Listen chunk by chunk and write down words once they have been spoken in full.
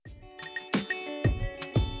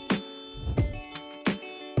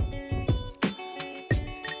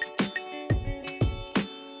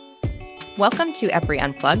Welcome to EPRI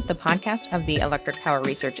Unplugged, the podcast of the Electric Power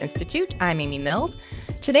Research Institute. I'm Amy Mills.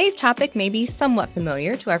 Today's topic may be somewhat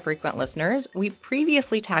familiar to our frequent listeners. We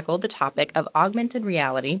previously tackled the topic of augmented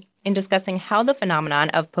reality in discussing how the phenomenon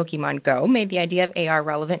of Pokemon Go made the idea of AR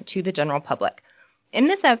relevant to the general public. In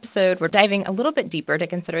this episode, we're diving a little bit deeper to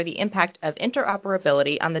consider the impact of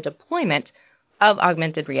interoperability on the deployment of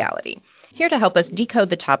augmented reality. Here to help us decode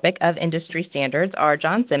the topic of industry standards are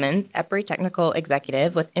John Simmons, EPRI Technical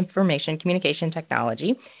Executive with Information Communication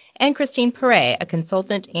Technology, and Christine Perret, a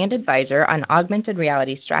consultant and advisor on augmented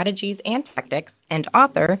reality strategies and tactics, and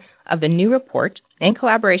author of the new report in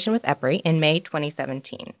collaboration with EPRI in May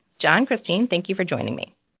 2017. John, Christine, thank you for joining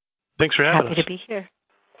me. Thanks for having us. Happy to be here.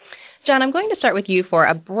 John, I'm going to start with you for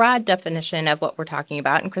a broad definition of what we're talking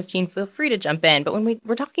about, and Christine, feel free to jump in. But when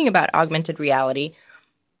we're talking about augmented reality,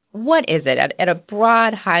 what is it? At a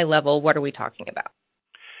broad, high level, what are we talking about?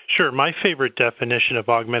 Sure. My favorite definition of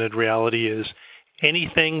augmented reality is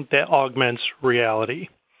anything that augments reality.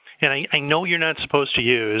 And I know you're not supposed to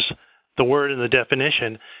use the word in the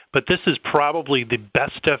definition, but this is probably the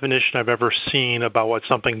best definition I've ever seen about what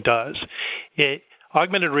something does.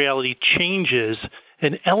 Augmented reality changes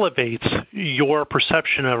and elevates your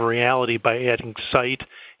perception of reality by adding sight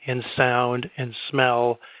and sound and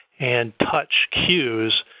smell and touch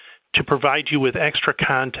cues to provide you with extra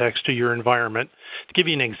context to your environment. To give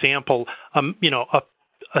you an example, an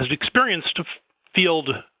experienced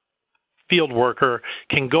field worker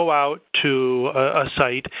can go out to a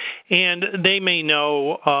site, and they may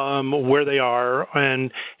know where they are, and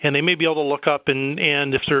they may be able to look up and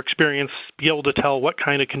if they're experienced, be able to tell what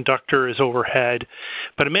kind of conductor is overhead.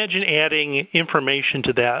 But imagine adding information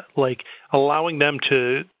to that, like allowing them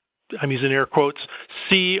to, I'm using air quotes,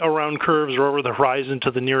 see around curves or over the horizon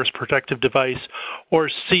to the nearest protective device, or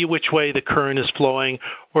see which way the current is flowing,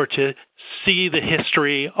 or to see the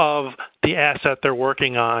history of the asset they're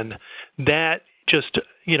working on. That just,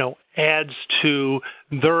 adds to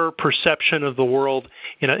their perception of the world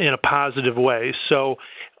in a positive way. So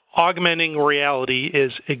augmenting reality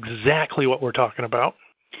is exactly what we're talking about.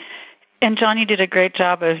 And John, you did a great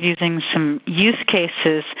job of using some use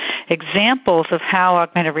cases, examples of how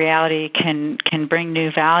augmented reality can bring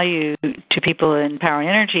new value to people in power and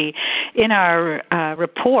energy. In our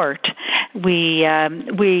report, we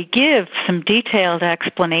give some detailed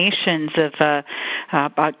explanations of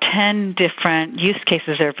about 10 different use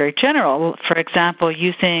cases that are very general. For example,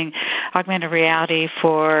 using augmented reality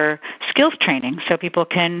for skills training, so people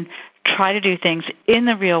can try to do things in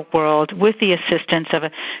the real world with the assistance of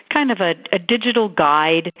a digital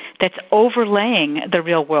guide that's overlaying the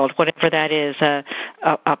real world, whatever that is,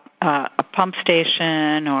 a pump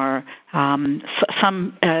station or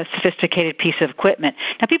some sophisticated piece of equipment.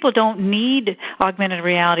 Now, people don't need augmented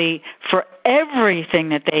reality for everything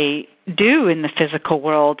that they do in the physical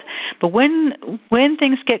world, but when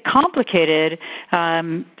things get complicated,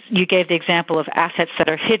 you gave the example of assets that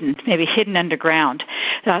are hidden, maybe hidden underground.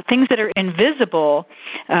 Things that are invisible,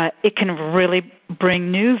 it can really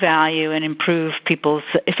bring new value and improve people's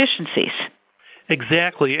efficiencies.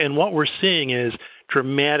 Exactly, and what we're seeing is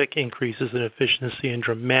dramatic increases in efficiency and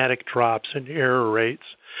dramatic drops in error rates.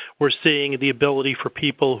 We're seeing the ability for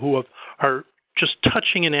people who are just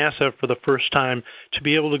touching an asset for the first time to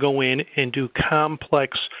be able to go in and do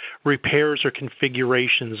complex repairs or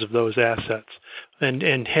configurations of those assets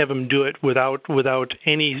and have them do it without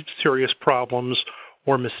any serious problems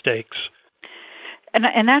or mistakes.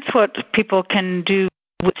 And that's what people can do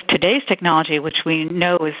with today's technology, which we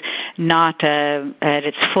know is not at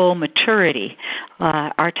its full maturity.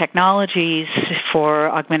 Our technologies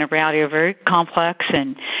for augmented reality are very complex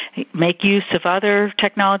and make use of other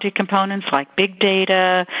technology components like big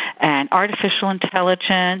data and artificial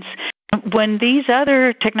intelligence. When these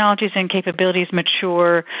other technologies and capabilities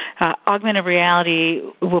mature, augmented reality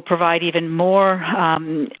will provide even more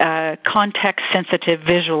context-sensitive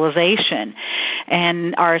visualization,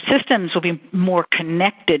 and our systems will be more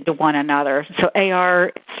connected to one another. So AR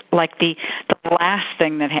is like the last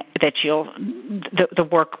thing the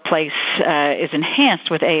workplace is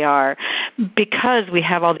enhanced with AR, because we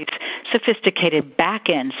have all these sophisticated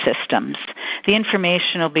back-end systems. The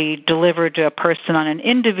information will be delivered to a person on an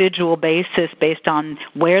individual basis based on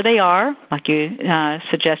where they are, like you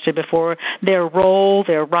suggested before, their role,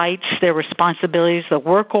 their rights, their responsibilities, the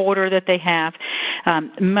work order that they have,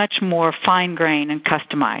 much more fine-grained and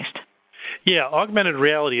customized. Yeah, augmented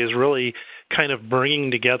reality is really kind of bringing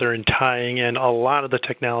together and tying in a lot of the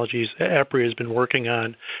technologies EPRI has been working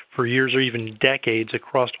on for years or even decades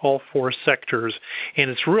across all four sectors. And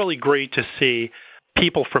it's really great to see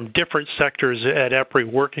people from different sectors at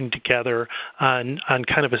EPRI working together on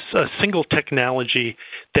kind of a single technology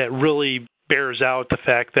that really bears out the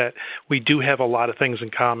fact that we do have a lot of things in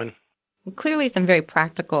common. Clearly some very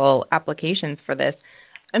practical applications for this.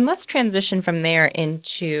 And let's transition from there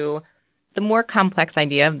into the more complex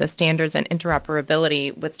idea of the standards and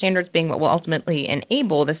interoperability, with standards being what will ultimately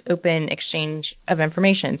enable this open exchange of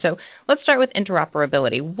information. So let's start with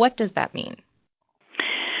interoperability. What does that mean?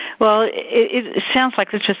 Well, it sounds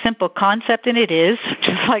like such a simple concept, and it is.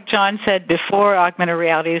 Just like John said before, augmented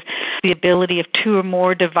reality is the ability of two or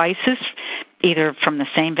more devices, either from the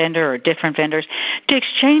same vendor or different vendors, to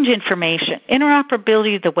exchange information.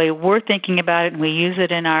 Interoperability, the way we're thinking about it, and we use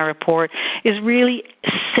it in our report, is really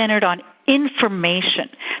centered on information,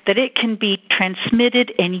 that it can be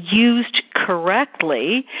transmitted and used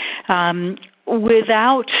correctly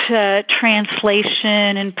without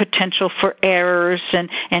translation and potential for errors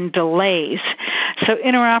and delays. So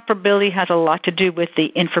interoperability has a lot to do with the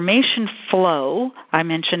information flow. I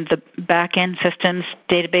mentioned the back-end systems,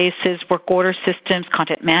 databases, work order systems,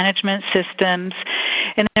 content management systems,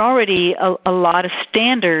 and there are already a lot of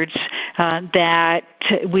standards that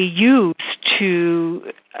we use to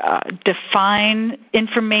define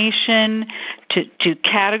information, to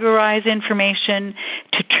categorize information,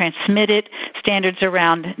 to transmit it, standards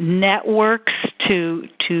around networks to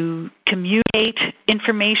communicate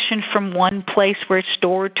information from one place where it's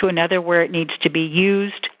stored to another where it needs to be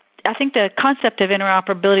used. I think the concept of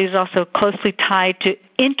interoperability is also closely tied to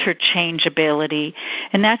interchangeability,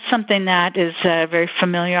 and that's something that is very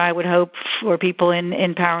familiar, I would hope, for people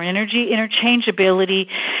in power and energy. Interchangeability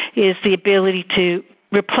is the ability to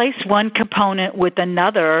replace one component with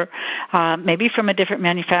another, maybe from a different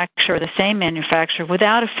manufacturer or the same manufacturer,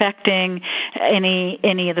 without affecting any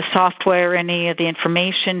of the software, any of the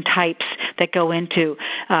information types that go into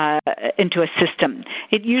a system.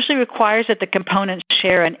 It usually requires that the components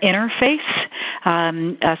share an interface,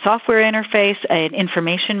 a software interface, an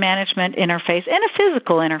information management interface, and a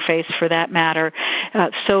physical interface for that matter,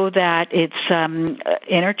 so that it's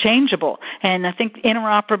interchangeable. And I think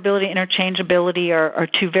interoperability, interchangeability are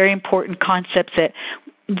two very important concepts that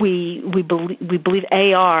we believe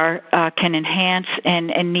AR can enhance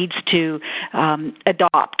and needs to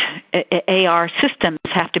adopt. AR systems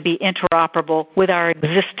have to be interoperable with our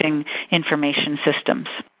existing information systems.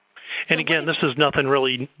 And again, this is nothing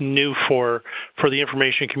really new for the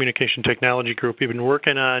Information Communication Technology Group. We've been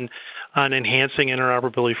working on enhancing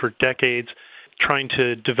interoperability for decades, trying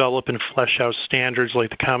to develop and flesh out standards like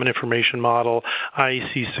the Common Information Model,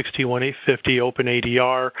 IEC 61850,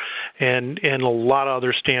 OpenADR, and a lot of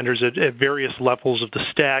other standards at various levels of the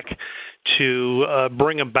stack to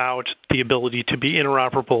bring about the ability to be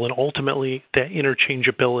interoperable and ultimately that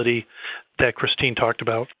interchangeability that Christine talked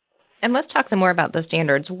about. And let's talk some more about the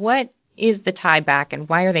standards. What is the tie back, and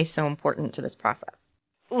why are they so important to this process?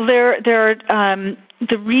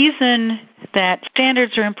 The reason that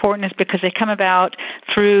standards are important is because they come about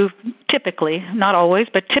through, typically, not always,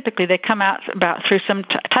 but typically they come out about through some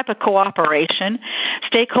type of cooperation.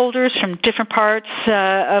 Stakeholders from different parts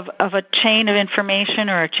of a chain of information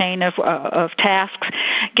or a chain of tasks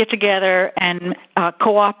get together and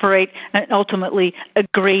cooperate and ultimately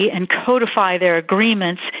agree and codify their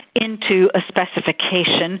agreements into a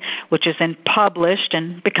specification, which is then published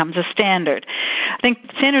and becomes a standard. I think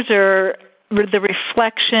standards are the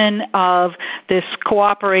reflection of this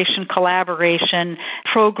cooperation, collaboration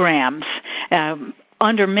programs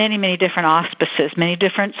under many, many different auspices. Many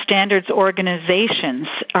different standards organizations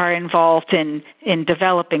are involved in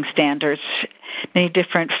developing standards, many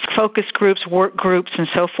different focus groups, work groups, and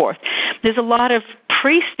so forth. There's a lot of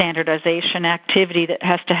pre-standardization activity that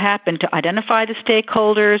has to happen to identify the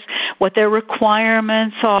stakeholders, what their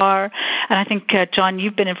requirements are. And I think, John,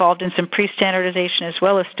 you've been involved in some pre-standardization as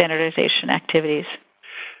well as standardization activities.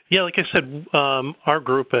 Yeah, like I said, our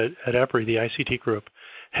group at EPRI, the ICT group,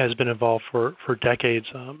 has been involved for decades.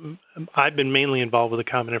 I've been mainly involved with the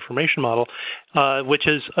Common Information Model, which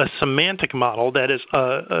is a semantic model that is,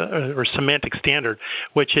 or semantic standard,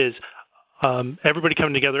 which is everybody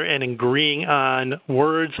coming together and agreeing on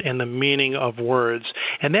words and the meaning of words.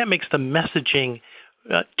 And that makes the messaging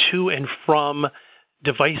to and from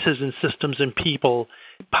devices and systems and people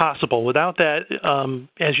possible. Without that,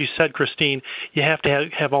 as you said, Christine, you have to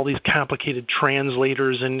have all these complicated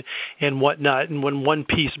translators and whatnot. And when one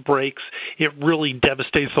piece breaks, it really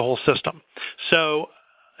devastates the whole system. So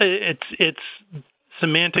it's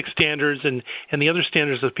semantic standards and the other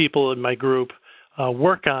standards that people in my group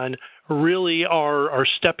work on really are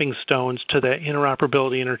stepping stones to that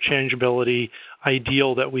interoperability, interchangeability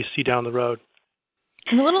ideal that we see down the road.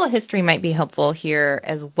 And a little history might be helpful here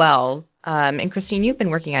as well. And Christine, you've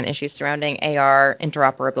been working on issues surrounding AR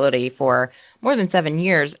interoperability for more than 7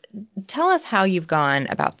 years. Tell us how you've gone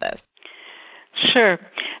about this. Sure.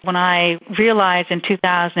 When I realized in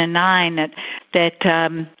 2009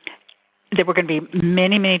 that there were going to be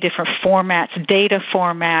many, many different formats, data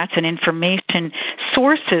formats, and information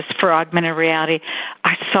sources for augmented reality,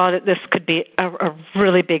 I saw that this could be a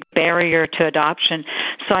really big barrier to adoption.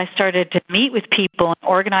 So I started to meet with people and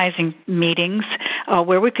organizing meetings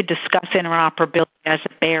where we could discuss interoperability as a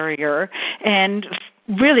barrier. And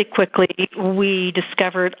really quickly, we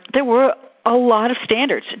discovered there were a lot of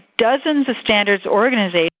standards, dozens of standards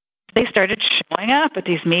organizations. They started showing up at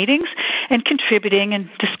these meetings and contributing and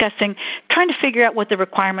discussing, trying to figure out what the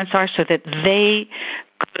requirements are so that they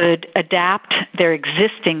could adapt their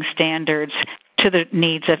existing standards to the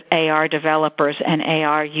needs of AR developers and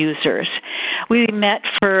AR users. We met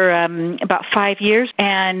for about 5 years,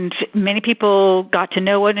 and many people got to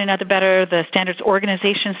know one another better. The standards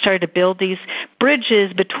organization started to build these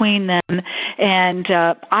bridges between them, and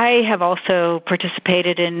I have also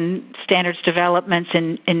participated in standards developments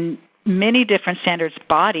in many different standards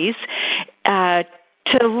bodies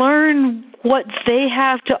to learn what they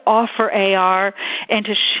have to offer AR and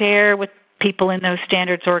to share with people in those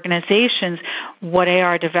standards organizations what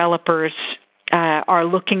AR developers are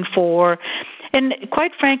looking for. And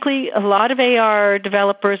quite frankly, a lot of AR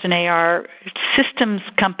developers and AR systems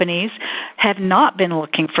companies have not been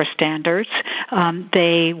looking for standards.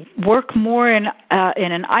 They work more in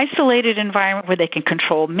an isolated environment where they can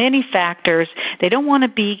control many factors. They don't want to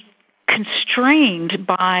be constrained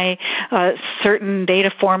by certain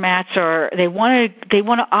data formats, or they want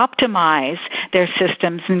to optimize their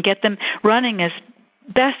systems and get them running as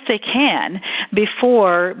best they can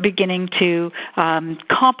before beginning to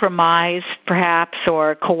compromise, perhaps,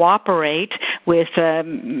 or cooperate with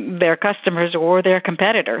their customers or their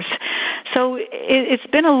competitors. So it's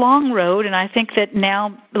been a long road, and I think that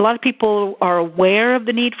now a lot of people are aware of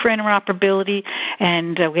the need for interoperability,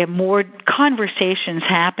 and we have more conversations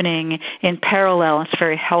happening in parallel. It's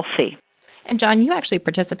very healthy. And John, you actually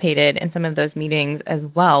participated in some of those meetings as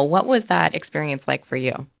well. What was that experience like for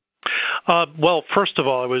you? Well, first of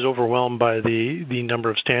all, I was overwhelmed by the number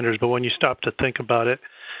of standards, but when you stop to think about it,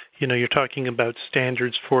 you're talking about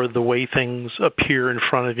standards for the way things appear in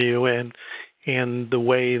front of you and the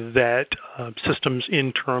way that systems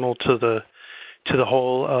internal to the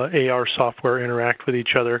whole AR software interact with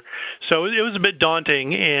each other. So it was a bit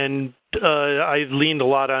daunting, and I leaned a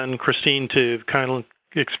lot on Christine to kind of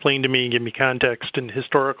explain to me and give me context and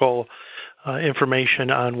historical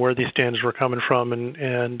information on where these standards were coming from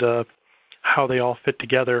and how they all fit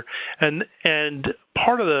together. And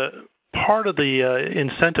part of the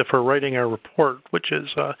incentive for writing our report, which is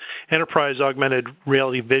Enterprise Augmented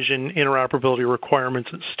Reality Vision Interoperability Requirements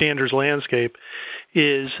and Standards Landscape,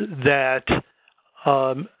 is that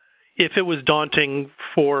if it was daunting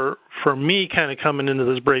for me kind of coming into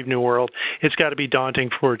this brave new world, it's got to be daunting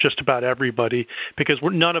for just about everybody, because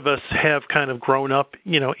none of us have kind of grown up,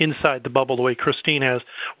 inside the bubble the way Christine has.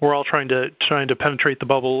 We're all trying to penetrate the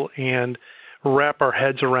bubble and wrap our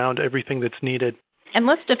heads around everything that's needed. And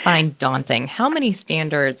let's define daunting. How many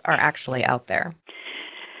standards are actually out there?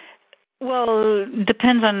 Well,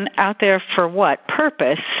 depends on out there for what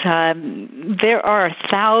purpose. There are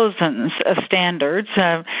thousands of standards,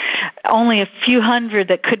 only a few hundred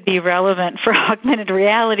that could be relevant for augmented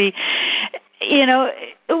reality.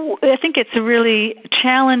 I think it's really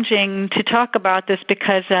challenging to talk about this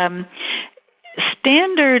because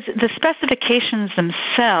standards, the specifications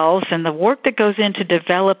themselves and the work that goes into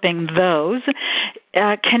developing those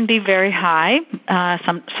can be very high,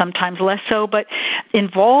 sometimes less so, but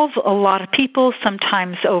involve a lot of people,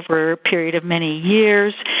 sometimes over a period of many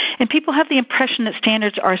years. And people have the impression that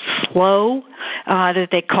standards are slow, that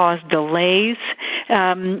they cause delays.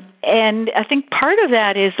 And I think part of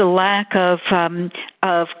that is the lack of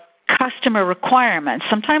customer requirements.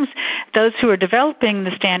 Sometimes those who are developing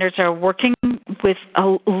the standards are working with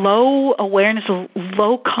a low awareness,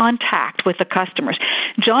 low contact with the customers.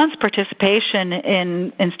 John's participation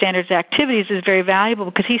in standards activities is very valuable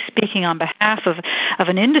because he's speaking on behalf of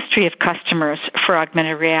an industry of customers for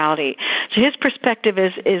augmented reality. So his perspective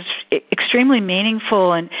is extremely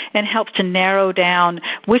meaningful and helps to narrow down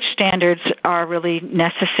which standards are really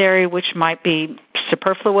necessary, which might be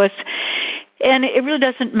superfluous. And it really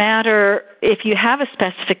doesn't matter if you have a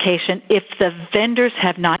specification if the vendors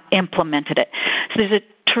have not implemented it. So there's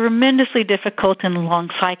a tremendously difficult and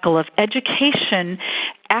long cycle of education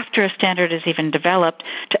after a standard is even developed,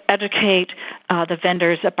 to educate the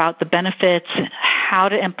vendors about the benefits, how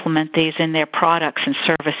to implement these in their products and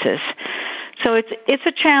services. So it's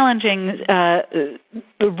a challenging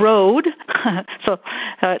road. So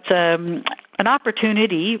it's an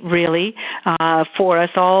opportunity, really, for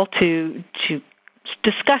us all to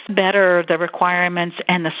discuss better the requirements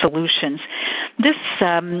and the solutions. This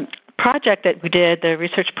project that we did, the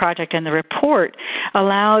research project and the report,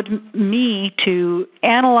 allowed me to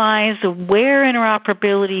analyze where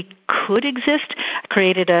interoperability could exist,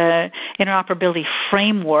 created a interoperability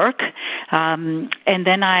framework, and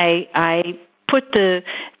then I put the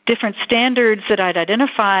different standards that I'd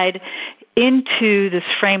identified into this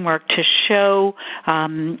framework to show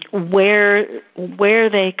where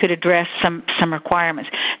they could address some requirements.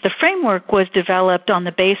 The framework was developed on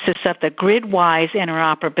the basis of the GridWise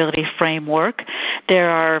interoperability framework. There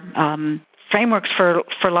are frameworks for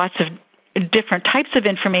lots of different types of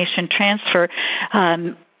information transfer.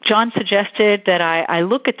 John suggested that I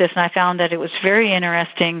look at this, and I found that it was very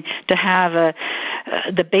interesting to have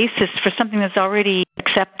the basis for something that's already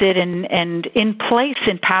accepted and in place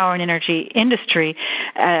in power and energy industry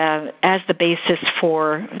as the basis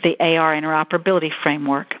for the AR interoperability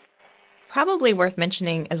framework. Probably worth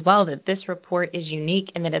mentioning as well that this report is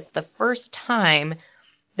unique in that it's the first time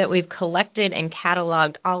that we've collected and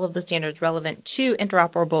cataloged all of the standards relevant to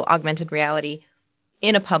interoperable augmented reality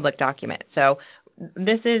in a public document. So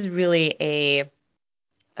this is really a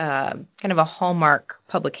kind of a hallmark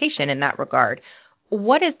publication in that regard.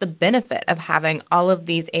 What is the benefit of having all of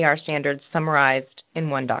these AR standards summarized in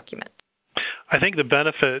one document? I think the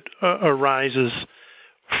benefit arises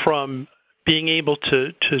from being able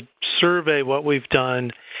to survey what we've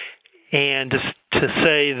done and to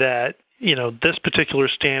say that, this particular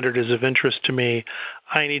standard is of interest to me.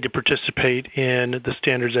 I need to participate in the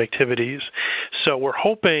standards activities. So we're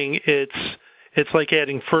hoping it's like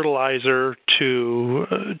adding fertilizer to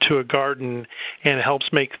a garden, and it helps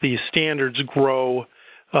make these standards grow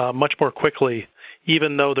much more quickly,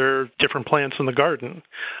 even though there are different plants in the garden.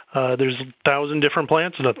 There's 1,000 different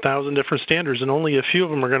plants and 1,000 different standards, and only a few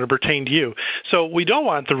of them are going to pertain to you. So we don't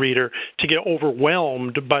want the reader to get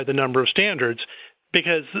overwhelmed by the number of standards,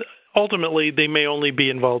 because ultimately they may only be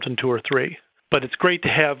involved in 2 or 3. But it's great to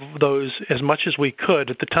have those as much as we could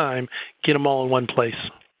at the time, get them all in one place.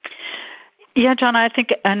 Yeah, John, I think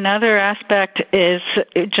another aspect is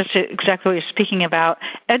just exactly what you're speaking about,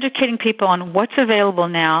 educating people on what's available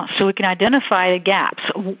now so we can identify the gaps.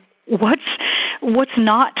 What's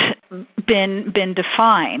not been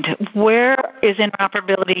defined? Where is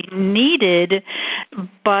interoperability needed,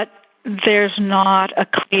 but there's not a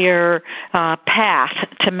clear path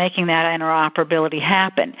to making that interoperability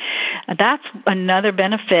happen? That's another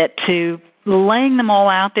benefit to laying them all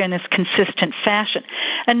out there in this consistent fashion.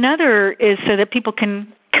 Another is so that people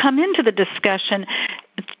can come into the discussions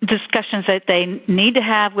that they need to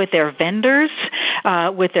have with their vendors,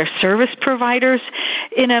 with their service providers,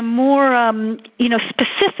 in a more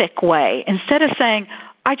specific way. Instead of saying,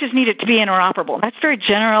 I just need it to be interoperable. That's very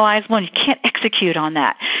generalizable, and you can't execute on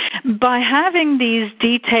that. By having these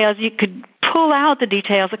details, you could pull out the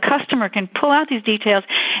details. A customer can pull out these details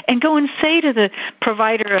and go and say to the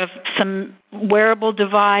provider of some wearable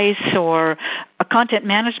device or a content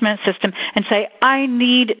management system and say, I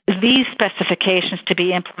need these specifications to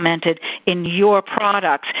be implemented in your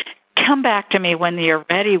products. Come back to me when you're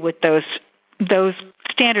ready with those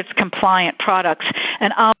standards compliant products,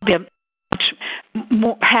 and I'll be a much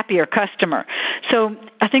more happier customer. So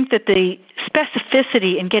I think that the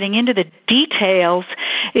specificity in getting into the details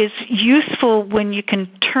is useful when you can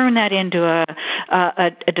turn that into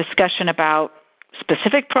a discussion about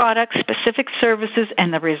specific products, specific services,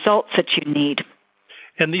 and the results that you need.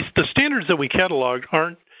 And the standards that we cataloged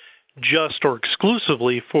aren't just or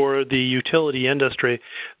exclusively for the utility industry.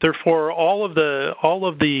 They're for all of the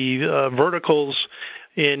verticals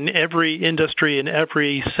in every industry, in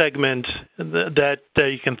every segment that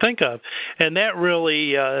you can think of. And that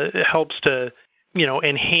really helps to,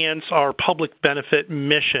 enhance our public benefit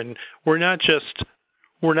mission. We're not just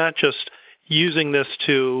using this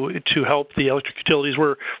to help the electric utilities.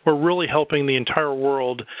 We're really helping the entire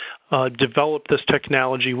world develop this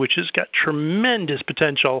technology, which has got tremendous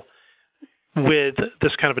potential with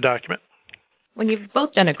this kind of a document. Well, you've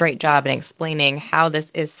both done a great job in explaining how this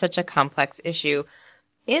is such a complex issue.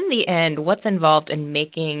 In the end, what's involved in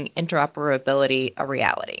making interoperability a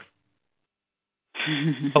reality?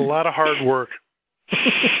 A lot of hard work.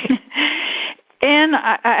 And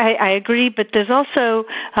I agree, but there's also,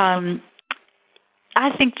 I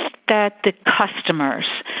think that the customers,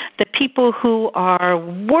 the people who are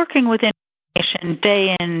working within information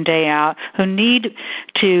day in, day out, who need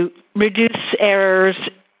to reduce errors,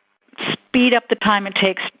 speed up the time it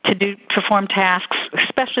takes to perform tasks,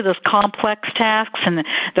 especially those complex tasks and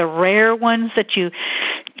the rare ones that you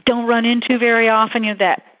don't run into very often,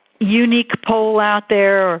 that unique pole out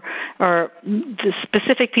there or the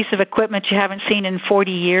specific piece of equipment you haven't seen in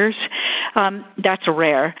 40 years. That's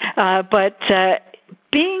rare. But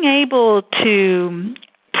being able to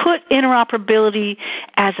put interoperability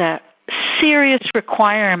as a serious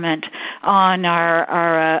requirement on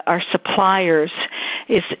our suppliers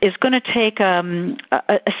is going to take a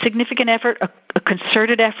significant effort, a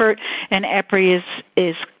concerted effort, and EPRI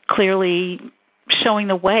is clearly showing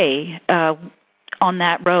the way on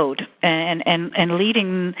that road and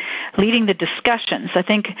leading the discussions. I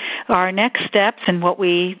think our next steps and what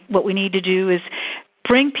we need to do is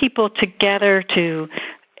bring people together to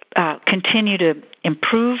continue to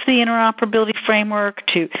improve the interoperability framework,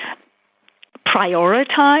 to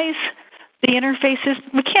prioritize the interfaces.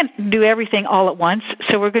 We can't do everything all at once,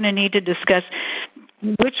 so we're going to need to discuss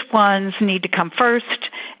which ones need to come first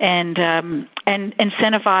and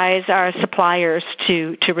incentivize our suppliers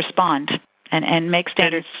to respond and make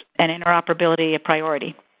standards and interoperability a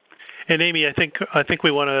priority. And Amy, I think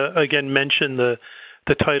we want to again mention the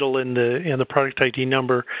title and the product ID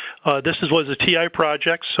number. This was a TI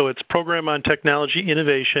project, so it's Program on Technology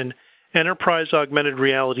Innovation, Enterprise Augmented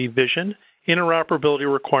Reality Vision,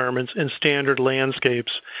 Interoperability Requirements, and Standard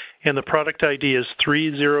Landscapes. And the product ID is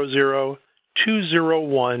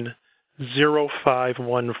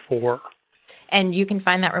 300-201-0514. And you can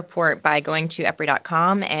find that report by going to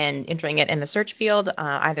EPRI.com and entering it in the search field,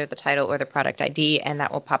 either the title or the product ID, and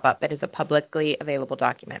that will pop up. It is a publicly available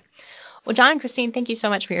document. Well, John and Christine, thank you so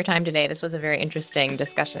much for your time today. This was a very interesting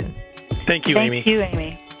discussion. Thank you, Amy. Thank you,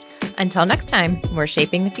 Amy. Until next time, we're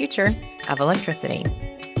shaping the future of electricity.